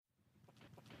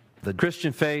The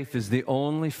Christian faith is the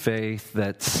only faith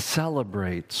that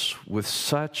celebrates with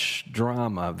such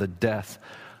drama the death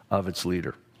of its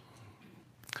leader.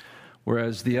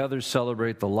 Whereas the others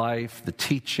celebrate the life, the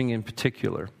teaching in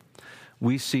particular,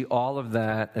 we see all of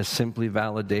that as simply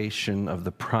validation of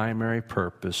the primary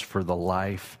purpose for the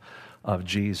life of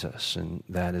Jesus, and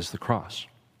that is the cross.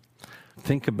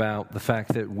 Think about the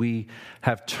fact that we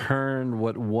have turned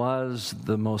what was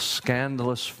the most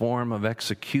scandalous form of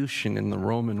execution in the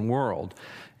Roman world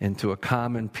into a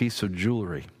common piece of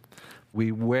jewelry.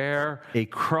 We wear a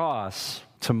cross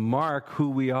to mark who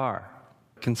we are.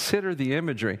 Consider the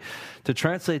imagery. To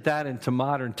translate that into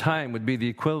modern time would be the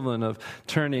equivalent of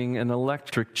turning an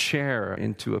electric chair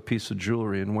into a piece of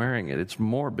jewelry and wearing it. It's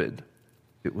morbid.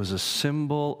 It was a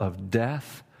symbol of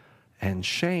death and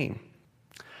shame.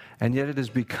 And yet it has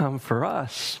become for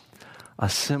us a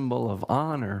symbol of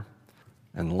honor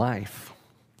and life.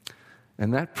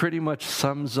 And that pretty much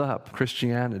sums up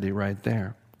Christianity right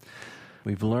there.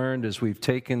 We've learned as we've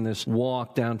taken this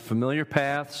walk down familiar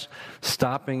paths,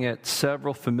 stopping at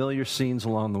several familiar scenes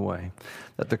along the way,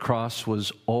 that the cross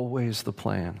was always the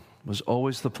plan,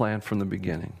 from the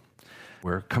beginning.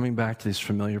 We're coming back to these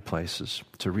familiar places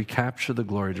to recapture the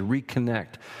glory, to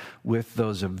reconnect with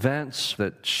those events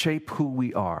that shape who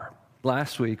we are.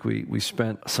 Last week, we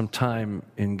spent some time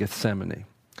in Gethsemane.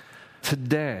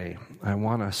 Today, I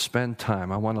want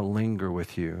to linger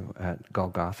with you at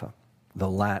Golgotha. The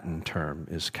Latin term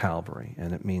is Calvary,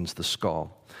 and it means the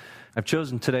skull. I've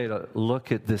chosen today to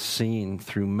look at this scene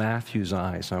through Matthew's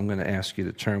eyes. I'm going to ask you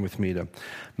to turn with me to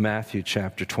Matthew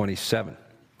chapter 27.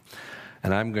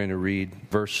 And I'm going to read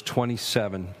verse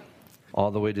 27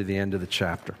 all the way to the end of the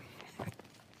chapter.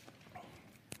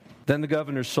 Then the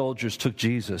governor's soldiers took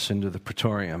Jesus into the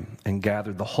praetorium and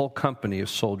gathered the whole company of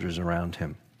soldiers around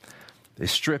him. They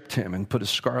stripped him and put a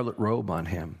scarlet robe on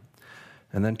him,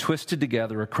 and then twisted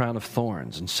together a crown of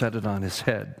thorns and set it on his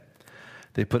head.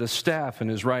 They put a staff in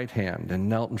his right hand and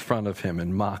knelt in front of him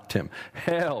and mocked him.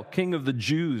 "Hail, King of the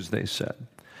Jews," they said.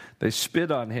 They spit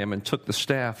on him and took the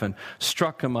staff and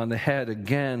struck him on the head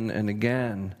again and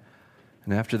again.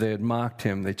 And after they had mocked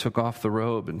him, they took off the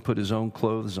robe and put his own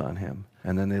clothes on him,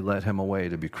 and then they led him away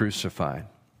to be crucified.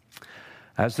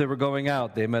 As they were going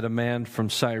out, they met a man from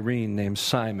Cyrene named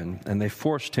Simon, and they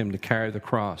forced him to carry the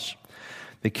cross.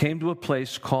 They came to a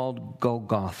place called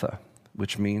Golgotha,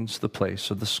 which means the place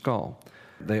of the skull.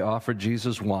 They offered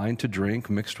Jesus wine to drink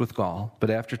mixed with gall, but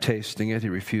after tasting it, he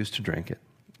refused to drink it.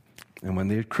 And when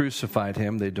they had crucified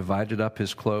him, they divided up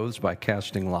his clothes by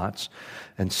casting lots,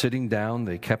 and sitting down,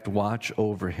 they kept watch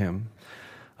over him.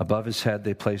 Above his head,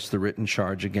 they placed the written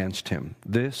charge against him: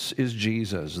 "This is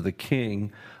Jesus, the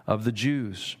King of the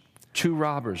Jews." 2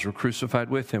 robbers were crucified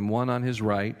with him, one on his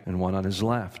right and one on his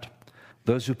left.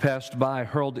 Those who passed by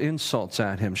hurled insults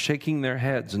at him, shaking their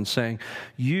heads and saying,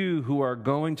 "You who are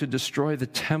going to destroy the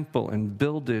temple and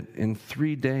build it in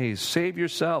 3 days, save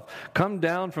yourself. Come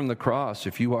down from the cross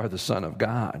if you are the Son of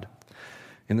God."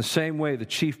 In the same way, the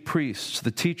chief priests,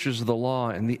 the teachers of the law,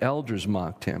 and the elders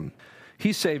mocked him.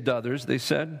 "He saved others," they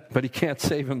said, "but he can't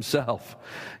save himself.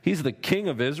 He's the King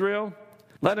of Israel.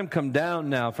 Let him come down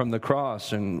now from the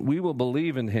cross, and we will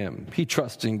believe in him. He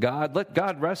trusts in God. Let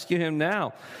God rescue him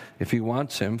now if he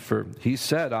wants him, for he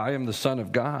said, 'I am the Son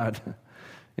of God.'"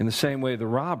 In the same way, the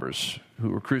robbers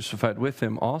who were crucified with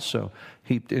him also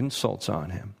heaped insults on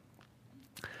him.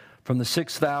 From the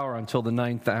 6th hour until the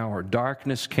 9th hour,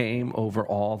 darkness came over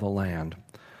all the land.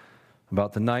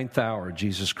 About the 9th hour,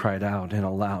 Jesus cried out in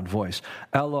a loud voice,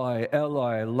 "Eloi,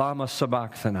 Eloi, lama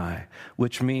sabachthani,"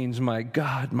 which means, my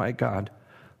God,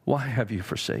 why have you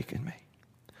forsaken me?"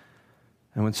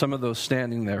 And when some of those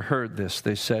standing there heard this,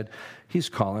 they said, "He's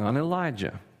calling on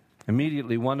Elijah."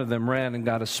 Immediately one of them ran and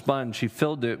got a sponge. He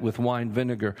filled it with wine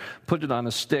vinegar, put it on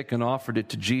a stick, and offered it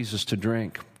to Jesus to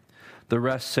drink. The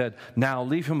rest said, "Now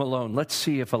leave him alone. Let's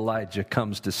see if Elijah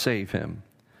comes to save him."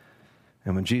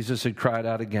 And when Jesus had cried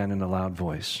out again in a loud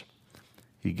voice,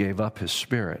 he gave up his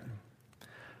spirit.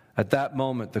 At that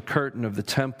moment, the curtain of the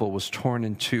temple was torn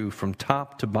in two from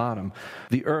top to bottom.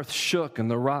 The earth shook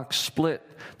and the rocks split.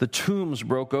 The tombs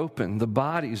broke open. The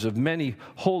bodies of many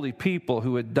holy people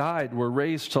who had died were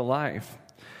raised to life.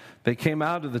 They came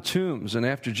out of the tombs, and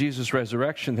after Jesus'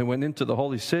 resurrection, they went into the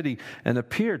holy city and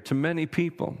appeared to many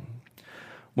people.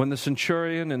 When the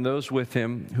centurion and those with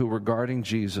him who were guarding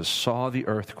Jesus saw the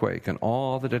earthquake and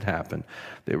all that had happened,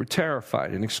 they were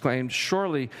terrified and exclaimed,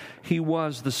 "Surely he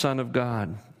was the Son of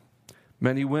God."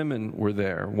 Many women were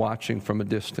there watching from a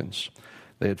distance.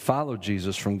 They had followed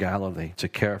Jesus from Galilee to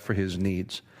care for his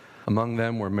needs. Among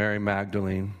them were Mary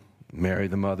Magdalene, Mary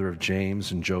the mother of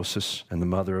James and Joseph, and the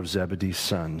mother of Zebedee's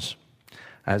sons,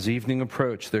 As evening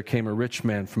approached, there came a rich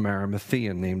man from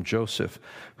Arimathea named Joseph,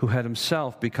 who had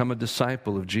himself become a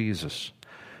disciple of Jesus.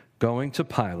 Going to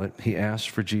Pilate, he asked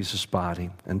for Jesus' body,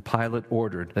 and Pilate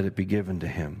ordered that it be given to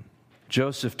him.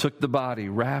 Joseph took the body,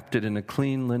 wrapped it in a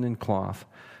clean linen cloth,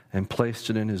 and placed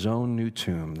it in his own new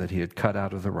tomb that he had cut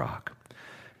out of the rock.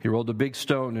 He rolled a big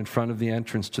stone in front of the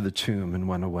entrance to the tomb and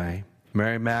went away.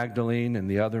 Mary Magdalene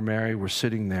and the other Mary were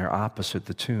sitting there opposite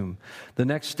the tomb. The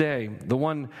next day, the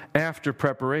one after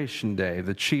preparation day,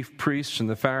 the chief priests and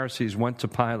the Pharisees went to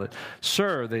Pilate.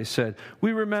 "Sir," they said,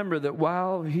 "we remember that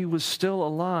while he was still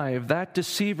alive, that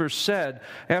deceiver said,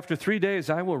 'After 3 days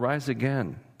I will rise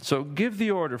again.' So give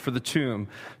the order for the tomb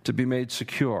to be made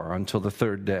secure until the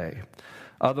 3rd day.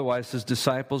 Otherwise, his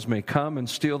disciples may come and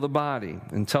steal the body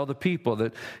and tell the people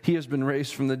that he has been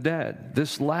raised from the dead.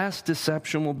 This last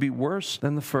deception will be worse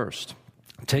than the first."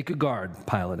 "Take a guard,"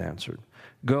 Pilate answered.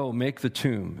 "Go, make the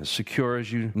tomb as secure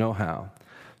as you know how."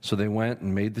 So they went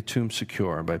and made the tomb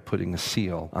secure by putting a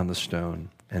seal on the stone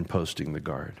and posting the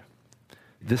guard.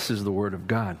 This is the word of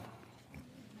God.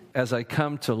 As I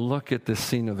come to look at this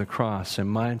scene of the cross, I'm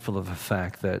mindful of the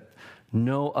fact that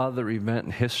no other event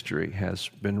in history has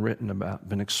been written about,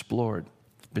 been explored,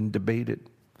 been debated.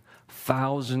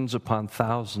 Thousands upon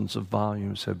thousands of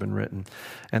volumes have been written.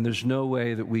 And there's no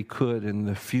way that we could, in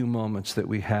the few moments that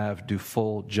we have, do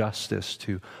full justice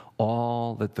to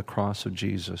all that the cross of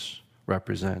Jesus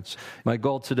represents. My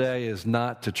goal today is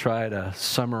not to try to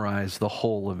summarize the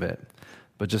whole of it,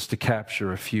 but just to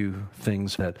capture a few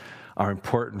things that are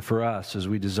important for us as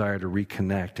we desire to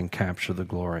reconnect and capture the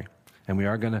glory. And we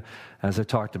are going to, as I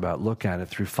talked about, look at it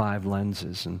through 5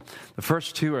 lenses. And the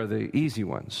first 2 are the easy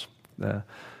ones, the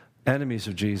enemies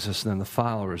of Jesus and then the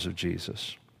followers of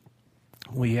Jesus.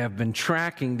 We have been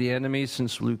tracking the enemies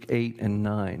since Luke 8 and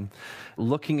 9,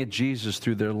 looking at Jesus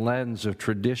through their lens of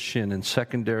tradition and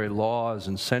secondary laws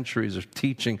and centuries of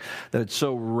teaching that had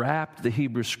so wrapped the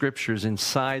Hebrew Scriptures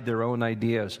inside their own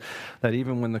ideas that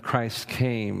even when the Christ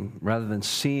came, rather than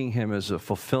seeing him as a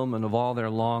fulfillment of all their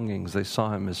longings, they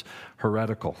saw him as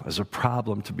heretical, as a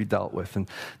problem to be dealt with. And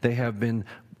they have been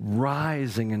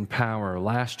rising in power.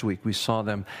 Last week we saw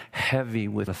them heavy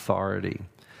with authority,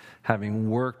 having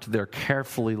worked their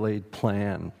carefully laid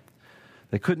plan.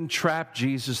 They couldn't trap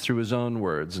Jesus through his own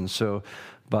words, and so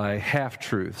by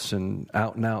half-truths and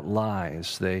out-and-out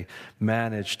lies, they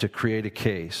managed to create a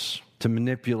case to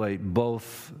manipulate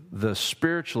both the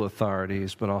spiritual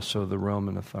authorities but also the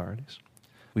Roman authorities.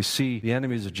 We see the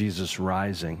enemies of Jesus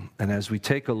rising, and as we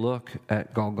take a look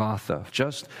at Golgotha,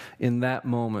 just in that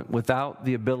moment, without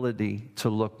the ability to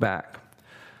look back,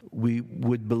 we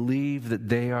would believe that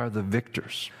they are the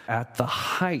victors at the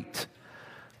height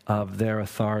of their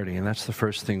authority. And that's the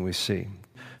first thing we see.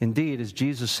 Indeed, as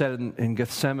Jesus said in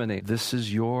Gethsemane, this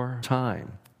is your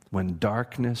time when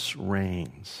darkness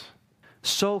reigns.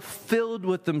 So filled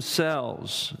with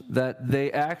themselves that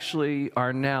they actually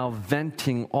are now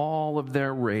venting all of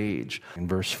their rage. In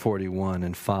verse 41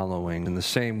 and following, in the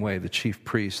same way, the chief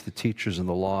priests, the teachers of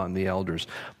the law, and the elders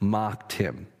mocked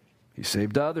him. He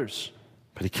saved others,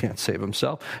 but he can't save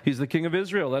himself. He's the King of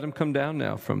Israel. Let him come down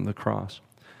now from the cross.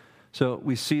 So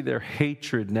we see their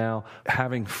hatred now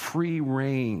having free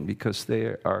reign because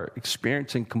they are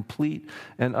experiencing complete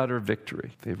and utter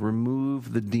victory. They've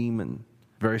removed the demon.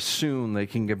 Very soon they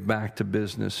can get back to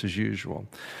business as usual.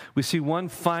 We see one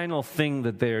final thing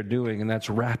that they are doing, and that's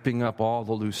wrapping up all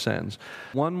the loose ends.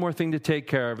 One more thing to take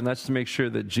care of, and that's to make sure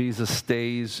that Jesus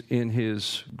stays in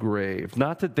his grave.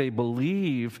 Not that they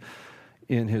believe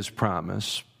in his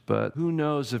promise, but who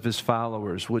knows if his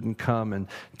followers wouldn't come and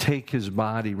take his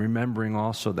body, remembering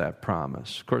also that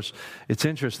promise. Of course, it's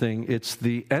interesting. It's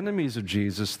the enemies of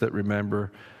Jesus that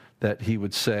remember that he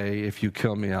would say, "If you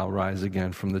kill me, I'll rise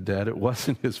again from the dead." It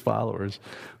wasn't his followers,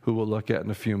 who we'll look at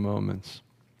in a few moments.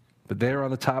 But they're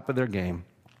on the top of their game,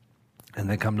 and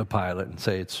they come to Pilate and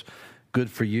say, "It's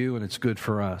good for you and it's good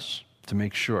for us to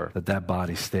make sure that that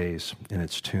body stays in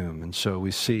its tomb." And so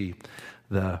we see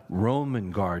the Roman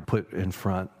guard put in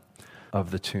front of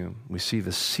the tomb. We see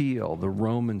the seal, the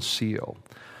Roman seal,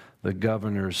 the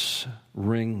governor's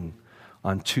ring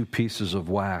on 2 pieces of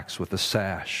wax with a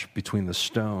sash between the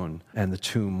stone and the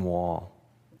tomb wall.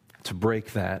 To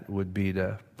break that would be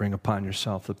to bring upon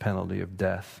yourself the penalty of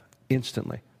death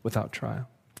instantly, without trial.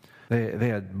 They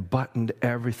had buttoned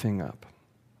everything up.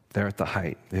 They're at the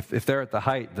height. If they're at the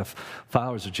height, the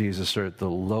followers of Jesus are at the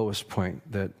lowest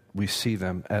point that we see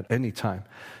them at any time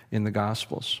in the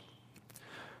Gospels.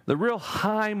 The real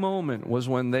high moment was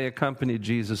when they accompanied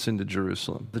Jesus into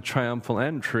Jerusalem. The triumphal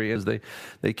entry, as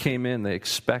they came in, they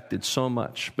expected so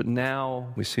much. But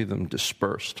now we see them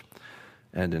dispersed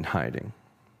and in hiding.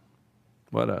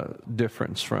 What a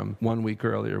difference from 1 week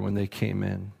earlier when they came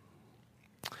in.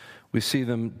 We see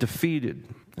them defeated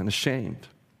and ashamed.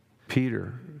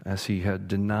 Peter, as he had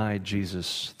denied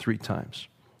Jesus 3 times,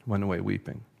 went away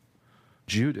weeping.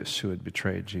 Judas, who had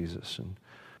betrayed Jesus, and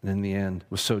in the end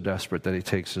was so desperate that he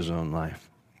takes his own life.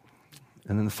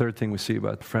 And then the third thing we see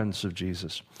about the friends of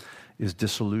Jesus is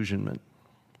disillusionment.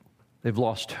 They've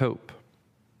lost hope.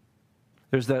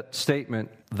 There's that statement,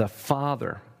 the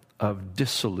father of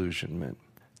disillusionment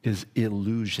is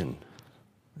illusion.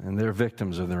 And they're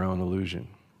victims of their own illusion.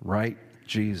 Right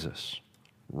Jesus,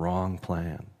 wrong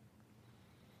plan.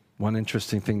 One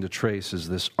interesting thing to trace is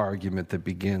this argument that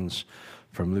begins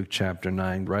from Luke chapter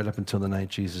 9, right up until the night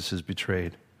Jesus is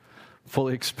betrayed.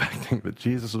 Fully expecting that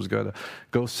Jesus was going to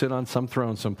go sit on some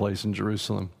throne someplace in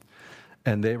Jerusalem.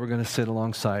 And they were going to sit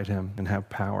alongside him and have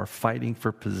power, fighting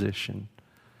for position.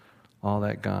 All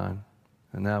that gone.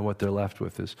 And now what they're left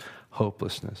with is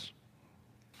hopelessness.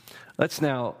 Let's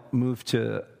now move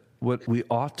to what we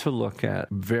ought to look at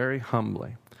very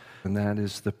humbly. And that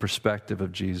is the perspective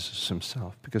of Jesus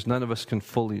himself. Because none of us can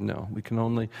fully know. We can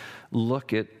only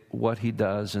look at what he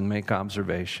does and make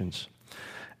observations.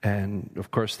 And,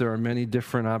 of course, there are many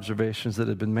different observations that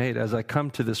have been made. As I come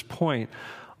to this point,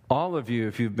 all of you,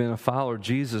 if you've been a follower of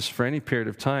Jesus for any period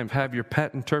of time, have your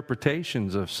pet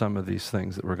interpretations of some of these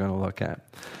things that we're going to look at.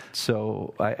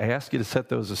 So I ask you to set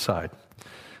those aside.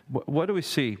 What do we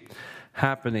see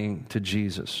happening to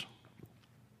Jesus?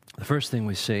 The first thing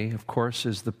we see, of course,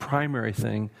 is the primary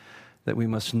thing that we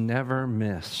must never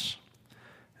miss.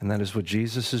 And that is what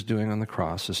Jesus is doing on the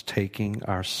cross, is taking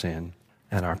our sin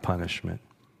and our punishment.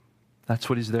 That's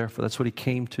what he's there for. That's what he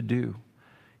came to do.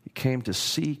 He came to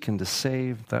seek and to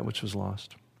save that which was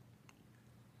lost.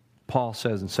 Paul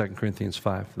says in 2 Corinthians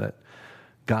 5 that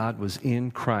God was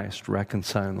in Christ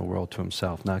reconciling the world to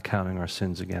himself, not counting our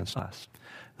sins against us.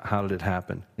 How did it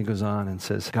happen? He goes on and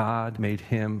says, God made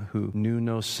him who knew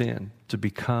no sin to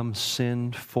become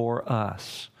sin for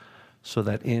us, so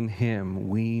that in him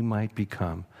we might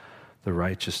become the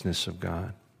righteousness of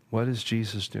God. What is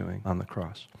Jesus doing on the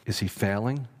cross? Is he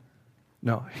failing?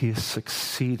 No, he is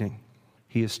succeeding.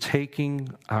 He is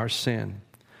taking our sin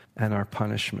and our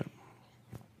punishment.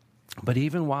 But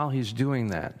even while he's doing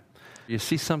that, you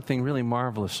see something really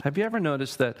marvelous. Have you ever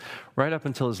noticed that right up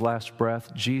until his last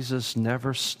breath, Jesus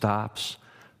never stops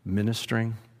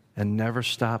ministering and never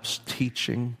stops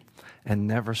teaching and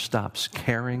never stops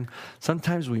caring?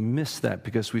 Sometimes we miss that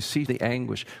because we see the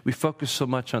anguish. We focus so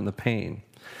much on the pain.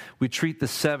 We treat the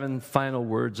 7 final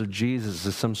words of Jesus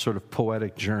as some sort of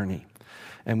poetic journey.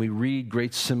 And we read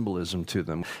great symbolism to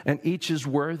them. And each is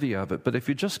worthy of it. But if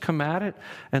you just come at it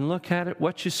and look at it,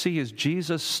 what you see is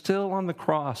Jesus still on the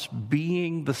cross,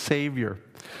 being the Savior,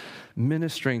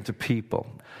 ministering to people.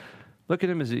 Look at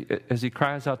him as he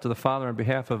cries out to the Father on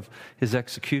behalf of his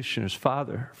executioners,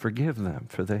 Father, forgive them,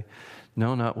 for they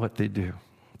know not what they do.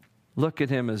 Look at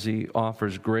him as he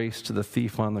offers grace to the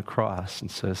thief on the cross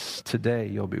and says, today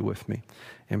you'll be with me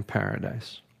in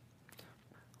paradise.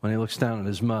 When he looks down at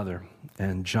his mother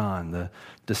and John, the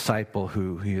disciple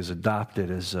who he has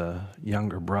adopted as a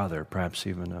younger brother, perhaps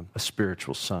even a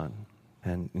spiritual son,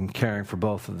 and in caring for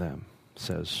both of them,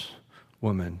 says,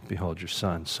 woman, behold your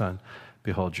son. Son,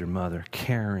 behold your mother.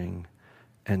 Caring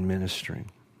and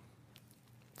ministering.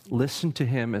 Listen to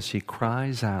him as he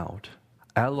cries out,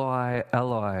 Eloi,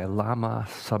 Eloi, lama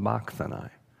sabachthani.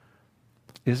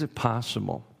 Is it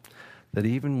possible that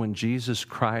even when Jesus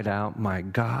cried out, my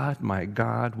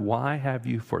God, why have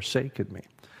you forsaken me?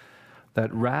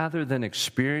 That rather than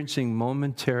experiencing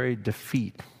momentary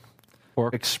defeat or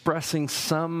expressing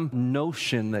some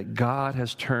notion that God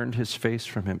has turned his face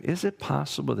from him, is it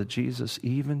possible that Jesus,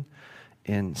 even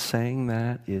in saying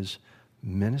that, is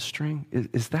ministering?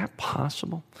 Is that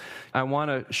possible? I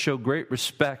want to show great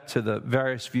respect to the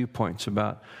various viewpoints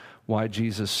about why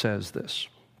Jesus says this.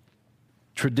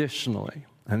 Traditionally,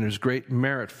 and there's great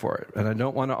merit for it. And I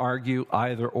don't want to argue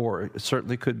either or. It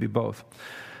certainly could be both.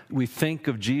 We think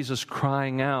of Jesus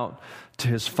crying out to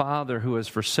his Father who has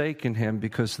forsaken him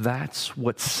because that's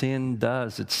what sin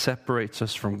does. It separates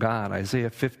us from God.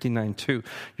 Isaiah 59:2.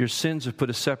 Your sins have put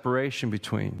a separation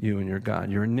between you and your God.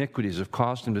 Your iniquities have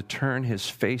caused him to turn his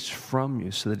face from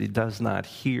you so that he does not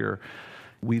hear.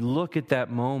 We look at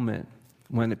that moment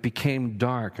when it became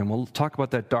dark, and we'll talk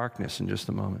about that darkness in just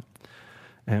a moment.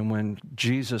 And when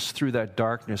Jesus, through that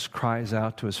darkness, cries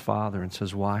out to his Father and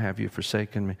says, why have you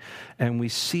forsaken me? And we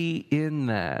see in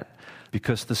that,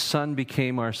 because the Son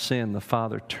became our sin, the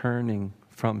Father turning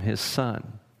from his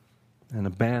Son and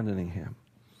abandoning him.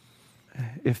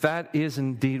 If that is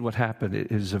indeed what happened,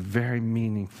 it is a very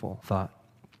meaningful thought.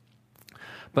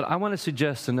 But I want to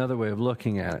suggest another way of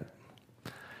looking at it.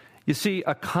 You see,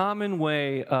 a common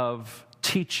way of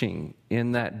teaching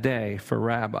in that day for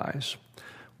rabbis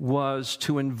was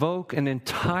to invoke an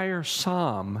entire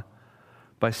psalm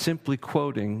by simply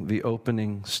quoting the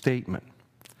opening statement.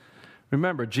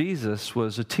 Remember, Jesus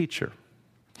was a teacher.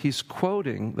 He's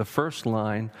quoting the first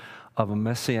line of a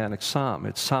messianic psalm.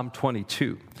 It's Psalm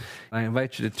 22. I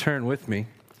invite you to turn with me.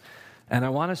 And I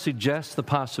want to suggest the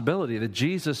possibility that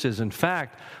Jesus is, in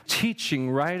fact, teaching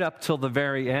right up till the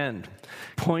very end,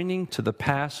 pointing to the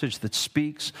passage that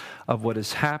speaks of what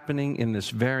is happening in this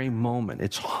very moment.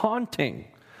 It's haunting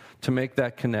to make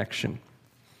that connection.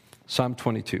 Psalm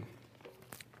 22.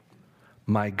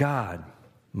 My God,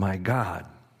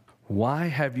 why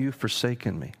have you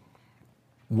forsaken me?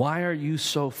 Why are you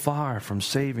so far from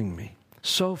saving me,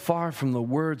 so far from the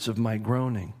words of my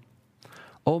groaning?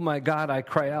 Oh my God, I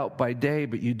cry out by day,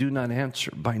 but you do not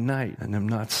answer, by night, and am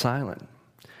not silent.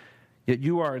 Yet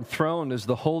you are enthroned as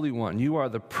the Holy One. You are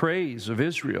the praise of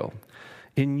Israel.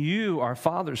 In you our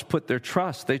fathers put their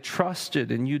trust. They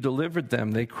trusted, and you delivered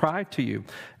them. They cried to you,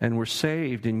 and were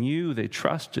saved. In you they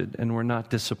trusted, and were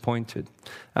not disappointed.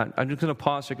 I'm just going to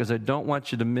pause here because I don't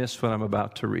want you to miss what I'm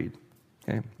about to read.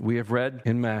 Okay? We have read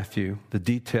in Matthew the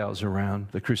details around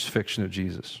the crucifixion of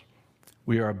Jesus.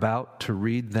 We are about to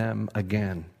read them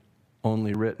again,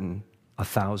 only written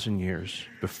 1,000 years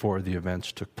before the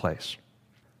events took place.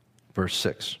 Verse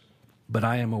 6, but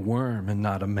I am a worm and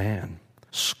not a man,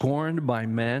 scorned by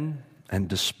men and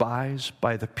despised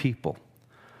by the people.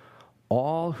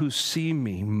 All who see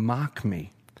me mock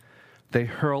me. They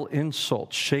hurl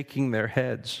insults, shaking their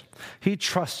heads. He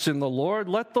trusts in the Lord.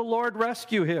 Let the Lord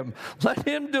rescue him. Let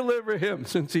him deliver him,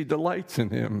 since he delights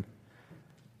in him.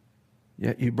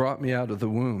 Yet you brought me out of the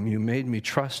womb. You made me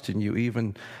trust in you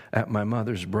even at my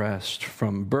mother's breast.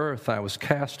 From birth I was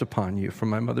cast upon you.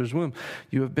 From my mother's womb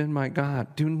you have been my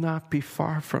God. Do not be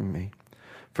far from me,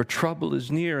 for trouble is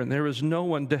near and there is no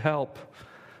one to help.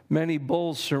 Many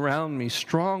bulls surround me.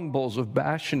 Strong bulls of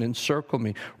Bashan encircle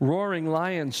me. Roaring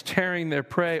lions tearing their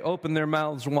prey open their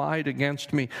mouths wide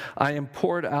against me. I am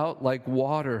poured out like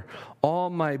water.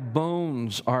 All my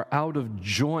bones are out of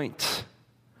joint.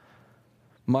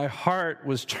 My heart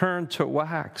was turned to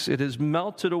wax. It has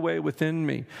melted away within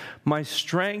me. My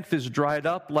strength is dried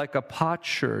up like a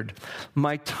potsherd.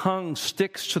 My tongue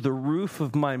sticks to the roof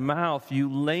of my mouth.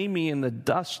 You lay me in the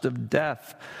dust of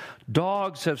death.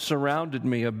 Dogs have surrounded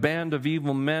me. A band of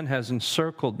evil men has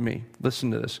encircled me.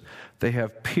 Listen to this. They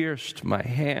have pierced my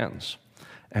hands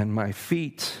and my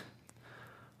feet.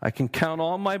 I can count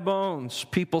all my bones.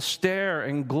 People stare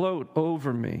and gloat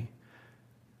over me.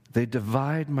 They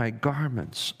divide my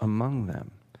garments among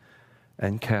them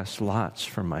and cast lots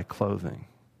for my clothing.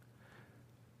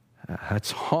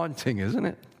 That's haunting, isn't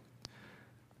it?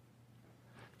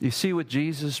 You see what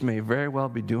Jesus may very well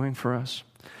be doing for us?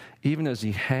 Even as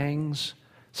he hangs,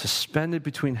 suspended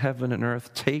between heaven and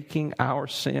earth, taking our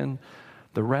sin,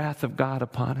 the wrath of God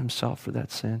upon himself for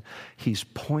that sin, he's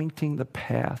pointing the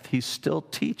path. He's still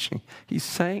teaching. He's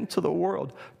saying to the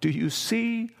world, do you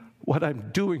see what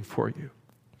I'm doing for you?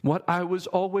 What I was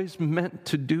always meant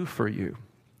to do for you.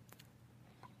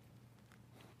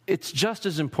 It's just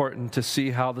as important to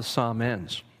see how the psalm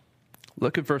ends.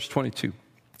 Look at verse 22.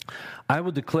 I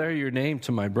will declare your name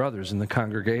to my brothers in the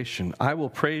congregation. I will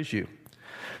praise you.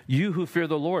 You who fear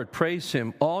the Lord, praise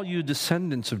him. All you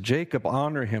descendants of Jacob,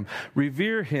 honor him.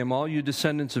 Revere him, all you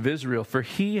descendants of Israel, for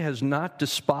he has not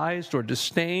despised or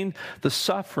disdained the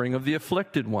suffering of the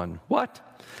afflicted one. What?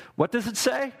 What does it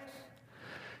say?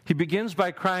 He begins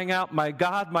by crying out, my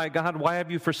God, why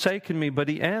have you forsaken me? But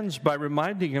he ends by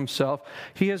reminding himself,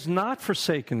 he has not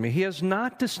forsaken me. He has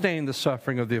not disdained the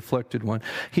suffering of the afflicted one.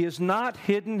 He has not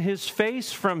hidden his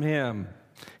face from him.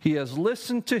 He has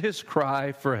listened to his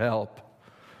cry for help.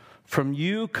 From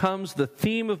you comes the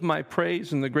theme of my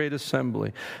praise in the great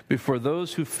assembly. Before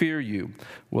those who fear you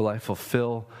will I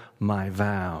fulfill my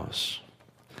vows.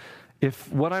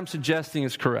 If what I'm suggesting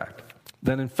is correct,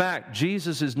 then in fact,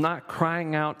 Jesus is not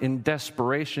crying out in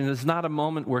desperation. It's not a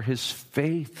moment where his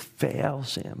faith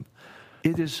fails him.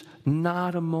 It is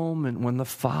not a moment when the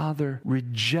Father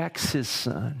rejects his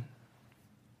Son.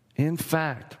 In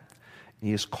fact,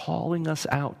 he is calling us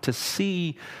out to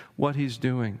see what he's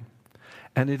doing.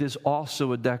 And it is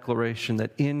also a declaration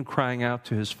that in crying out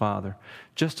to his Father,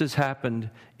 just as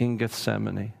happened in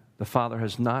Gethsemane, the Father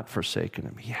has not forsaken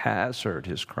him. He has heard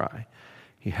his cry.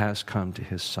 He has come to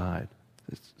his side.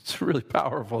 It's really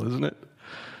powerful, isn't it?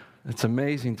 It's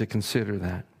amazing to consider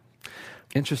that.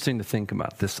 Interesting to think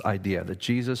about this idea that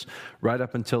Jesus, right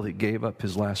up until he gave up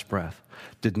his last breath,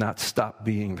 did not stop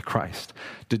being the Christ,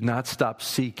 did not stop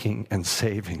seeking and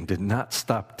saving, did not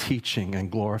stop teaching and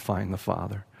glorifying the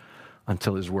Father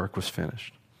until his work was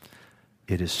finished.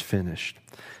 It is finished.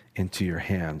 Into your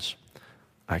hands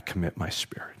I commit my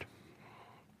spirit.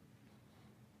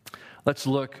 Let's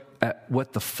look at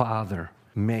what the Father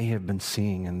may have been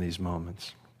seeing in these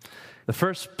moments. The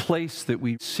first place that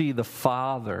we see the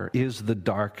Father is the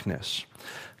darkness.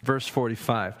 Verse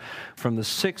 45, from the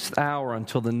 6th hour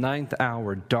until the 9th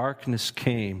hour, darkness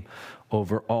came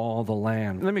over all the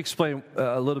land. Let me explain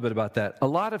a little bit about that. A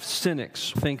lot of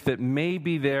cynics think that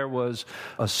maybe there was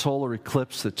a solar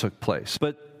eclipse that took place.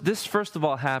 But this, first of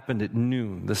all, happened at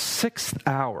noon. The 6th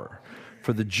hour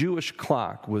for the Jewish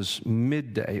clock was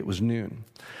midday. It was noon.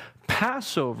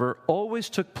 Passover always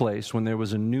took place when there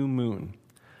was a new moon.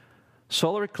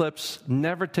 Solar eclipses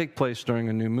never take place during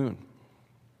a new moon.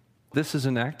 This is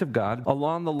an act of God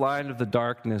along the line of the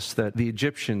darkness that the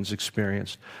Egyptians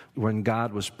experienced when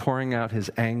God was pouring out his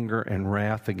anger and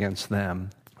wrath against them.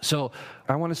 So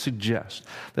I want to suggest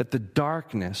that the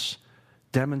darkness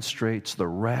demonstrates the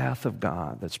wrath of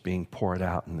God that's being poured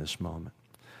out in this moment,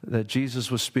 that Jesus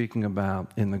was speaking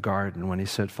about in the garden when he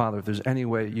said, Father, if there's any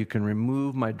way you can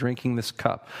remove my drinking this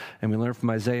cup. And we learn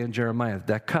from Isaiah and Jeremiah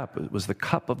that cup was the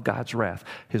cup of God's wrath,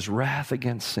 his wrath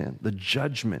against sin, the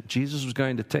judgment. Jesus was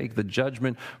going to take the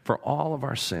judgment for all of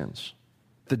our sins.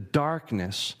 The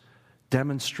darkness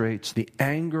demonstrates the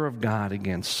anger of God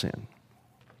against sin.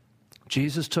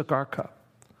 Jesus took our cup,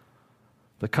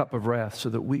 the cup of wrath, so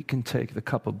that we can take the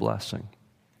cup of blessing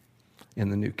in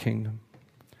the new kingdom.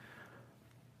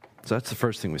 So that's the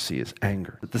first thing we see is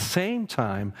anger. At the same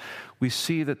time, we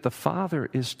see that the Father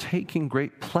is taking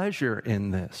great pleasure in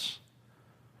this.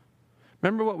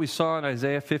 Remember what we saw in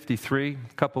Isaiah 53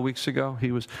 a couple weeks ago?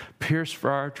 He was pierced for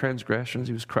our transgressions.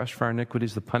 He was crushed for our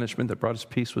iniquities. The punishment that brought us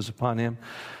peace was upon him.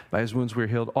 By his wounds we are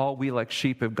healed. All we like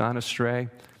sheep have gone astray.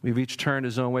 We've each turned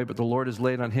his own way, but the Lord has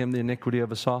laid on him the iniquity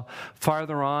of us all.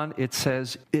 Farther on, it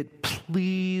says, it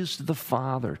pleased the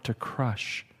Father to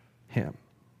crush him.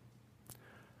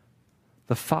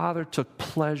 The Father took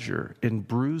pleasure in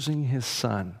bruising his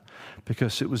Son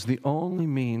because it was the only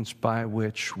means by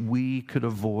which we could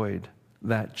avoid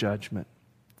that judgment.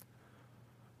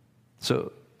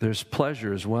 So there's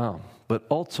pleasure as well. But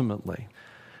ultimately,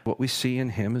 what we see in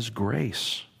him is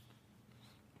grace.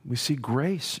 We see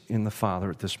grace in the Father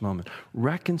at this moment,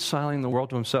 reconciling the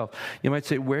world to himself. You might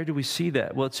say, where do we see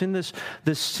that? Well, it's in this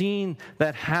scene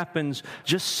that happens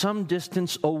just some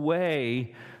distance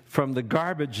away from the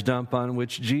garbage dump on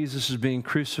which Jesus is being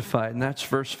crucified. And that's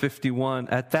verse 51.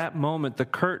 At that moment, the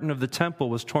curtain of the temple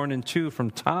was torn in two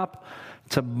from top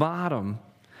to bottom.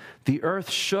 The earth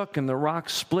shook and the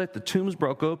rocks split. The tombs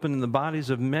broke open and the bodies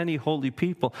of many holy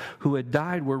people who had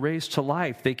died were raised to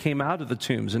life. They came out of the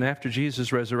tombs. And after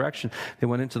Jesus' resurrection, they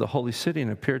went into the holy city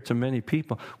and appeared to many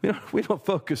people. We don't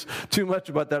focus too much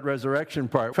about that resurrection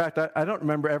part. In fact, I don't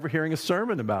remember ever hearing a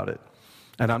sermon about it.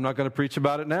 And I'm not going to preach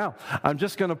about it now. I'm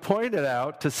just going to point it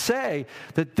out to say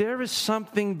that there is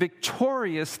something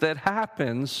victorious that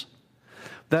happens,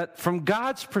 that from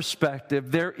God's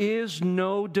perspective, there is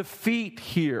no defeat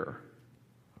here.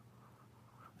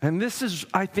 And this is,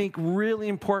 I think, really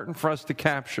important for us to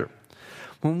capture.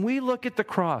 When we look at the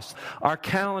cross, our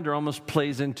calendar almost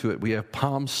plays into it. We have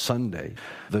Palm Sunday.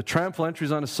 The triumphal entry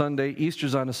is on a Sunday.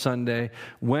 Easter's on a Sunday.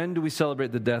 When do we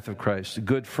celebrate the death of Christ?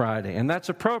 Good Friday. And that's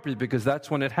appropriate because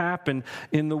that's when it happened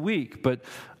in the week. But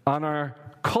on our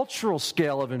cultural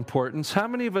scale of importance, how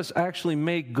many of us actually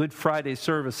make Good Friday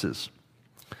services?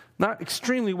 Not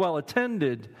extremely well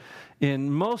attended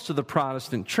in most of the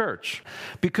Protestant church,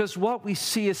 because what we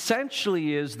see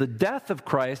essentially is the death of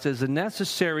Christ as a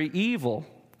necessary evil,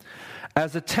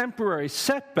 as a temporary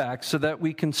setback so that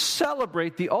we can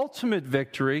celebrate the ultimate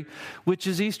victory, which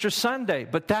is Easter Sunday.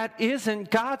 But that isn't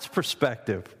God's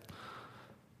perspective.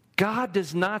 God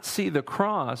does not see the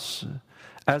cross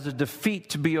as a defeat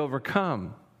to be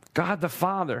overcome. God the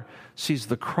Father sees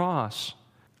the cross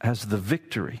as the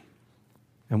victory.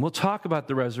 And we'll talk about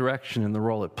the resurrection and the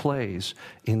role it plays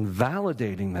in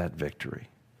validating that victory.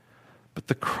 But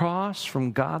the cross,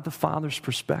 from God the Father's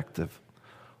perspective,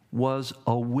 was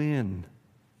a win.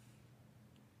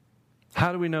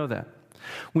 How do we know that?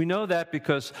 We know that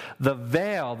because the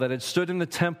veil that had stood in the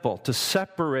temple to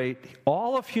separate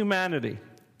all of humanity,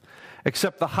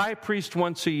 except the high priest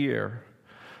once a year,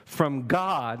 from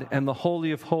God and the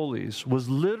Holy of Holies, was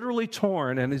literally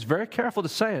torn, and he's very careful to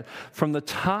say it, from the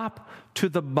top to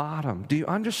the bottom. Do you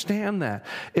understand that?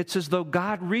 It's as though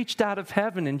God reached out of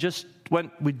heaven and just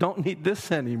went, we don't need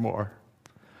this anymore.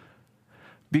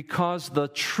 because the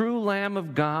true Lamb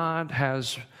of God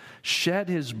has shed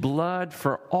his blood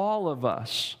for all of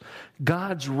us.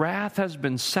 God's wrath has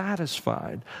been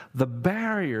satisfied. The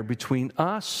barrier between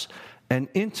us and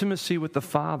intimacy with the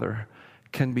Father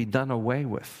can be done away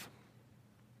with.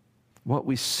 What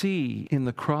we see in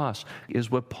the cross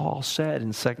is what Paul said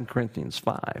in 2 Corinthians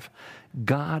 5.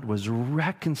 God was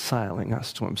reconciling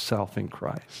us to himself in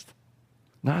Christ,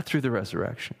 not through the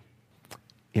resurrection,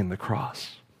 in the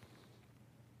cross.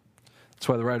 That's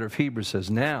why the writer of Hebrews says,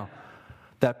 now,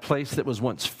 that place that was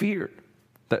once feared,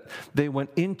 that they went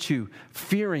into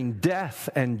fearing death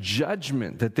and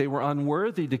judgment, that they were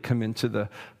unworthy to come into the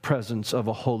presence of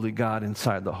a holy God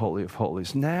inside the Holy of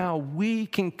Holies. Now we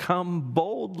can come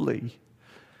boldly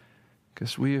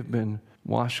because we have been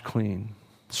washed clean,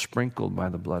 sprinkled by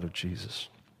the blood of Jesus.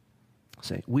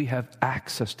 Say, we have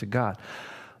access to God.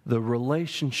 The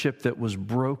relationship that was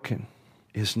broken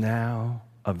is now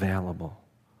available,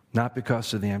 not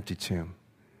because of the empty tomb,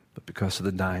 but because of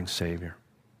the dying Savior.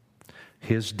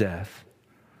 His death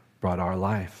brought our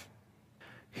life.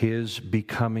 His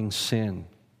becoming sin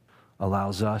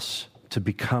allows us to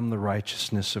become the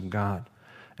righteousness of God.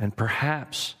 And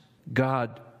perhaps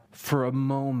God, for a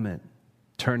moment,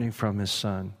 turning from his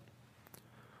Son,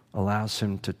 allows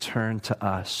him to turn to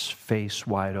us, face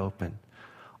wide open,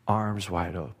 arms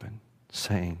wide open,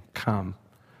 saying, come,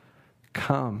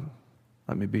 come,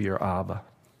 let me be your Abba.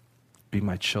 Be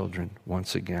my children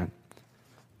once again.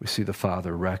 We see the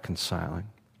Father reconciling.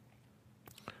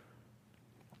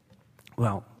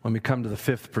 Well, when we come to the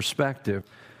fifth perspective,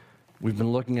 we've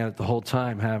been looking at it the whole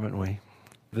time, haven't we?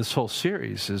 This whole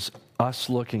series is us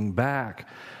looking back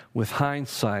with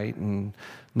hindsight and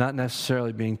not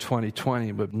necessarily being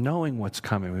 20/20, but knowing what's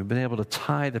coming. We've been able to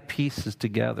tie the pieces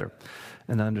together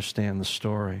and understand the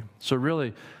story. So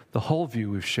really, the whole view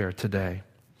we've shared today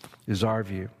is our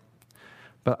view.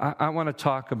 But I want to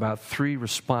talk about three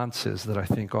responses that I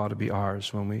think ought to be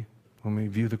ours when we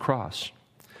view the cross.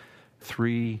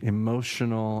 Three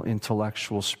emotional,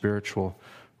 intellectual, spiritual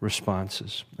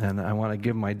responses. And I want to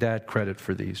give my dad credit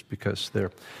for these because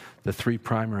they're the three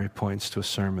primary points to a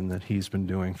sermon that he's been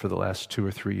doing for the last 2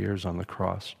 or 3 years on the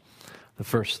cross. The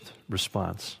first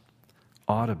response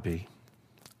ought to be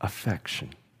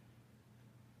affection.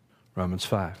 Romans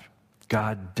 5.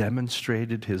 God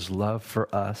demonstrated his love for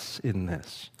us in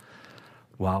this.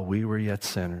 While we were yet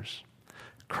sinners,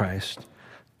 Christ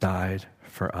died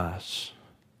for us.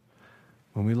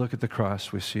 When we look at the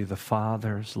cross, we see the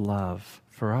Father's love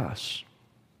for us.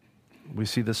 We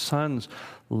see the Son's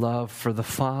love for the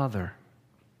Father.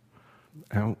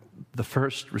 And the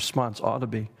first response ought to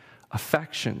be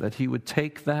affection, that he would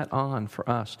take that on for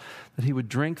us, that he would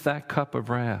drink that cup of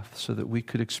wrath so that we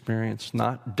could experience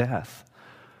not death,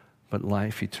 but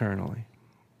life eternally.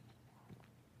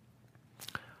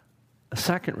 A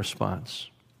second response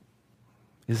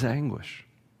is anguish.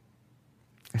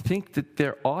 I think that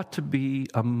there ought to be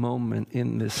a moment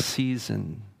in this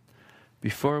season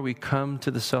before we come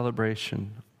to the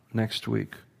celebration next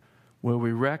week where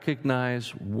we recognize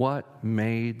what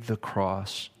made the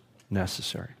cross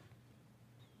necessary.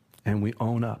 And we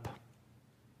own up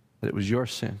that it was your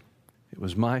sin, it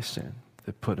was my sin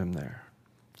that put him there.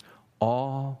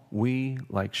 All we,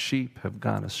 like sheep, have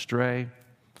gone astray.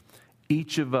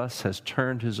 Each of us has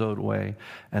turned his own way,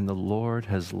 and the Lord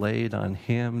has laid on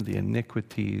him the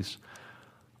iniquities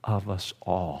of us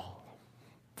all.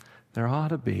 There ought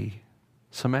to be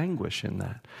some anguish in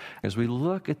that as we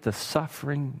look at the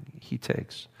suffering he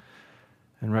takes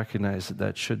and recognize that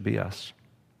that should be us,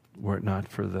 were it not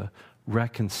for the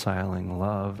reconciling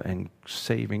love and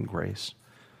saving grace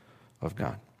of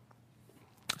God.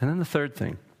 And then the third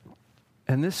thing,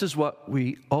 and this is what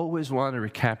we always want to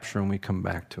recapture when we come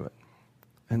back to it,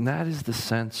 and that is the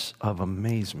sense of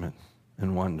amazement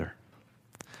and wonder.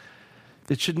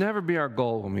 It should never be our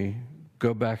goal when we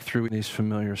go back through these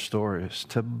familiar stories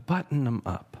to button them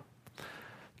up,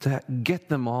 to get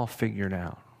them all figured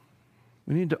out.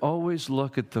 We need to always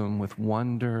look at them with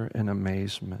wonder and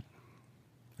amazement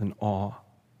and awe,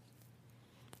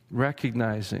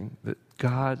 recognizing that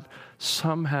God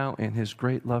somehow in his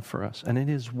great love for us and in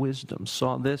his wisdom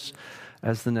saw this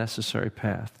as the necessary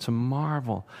path, to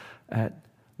marvel at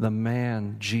the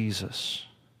man Jesus,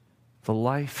 the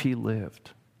life he lived,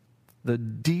 the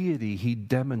deity he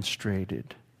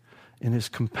demonstrated in his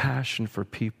compassion for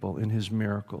people, in his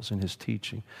miracles, in his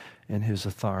teaching, in his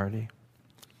authority.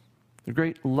 The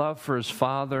great love for his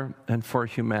Father and for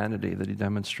humanity that he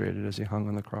demonstrated as he hung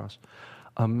on the cross.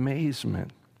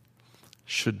 Amazement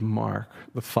should mark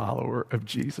the follower of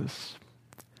Jesus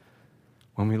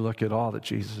when we look at all that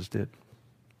Jesus did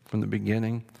from the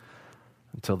beginning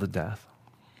until the death.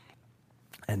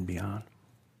 and beyond.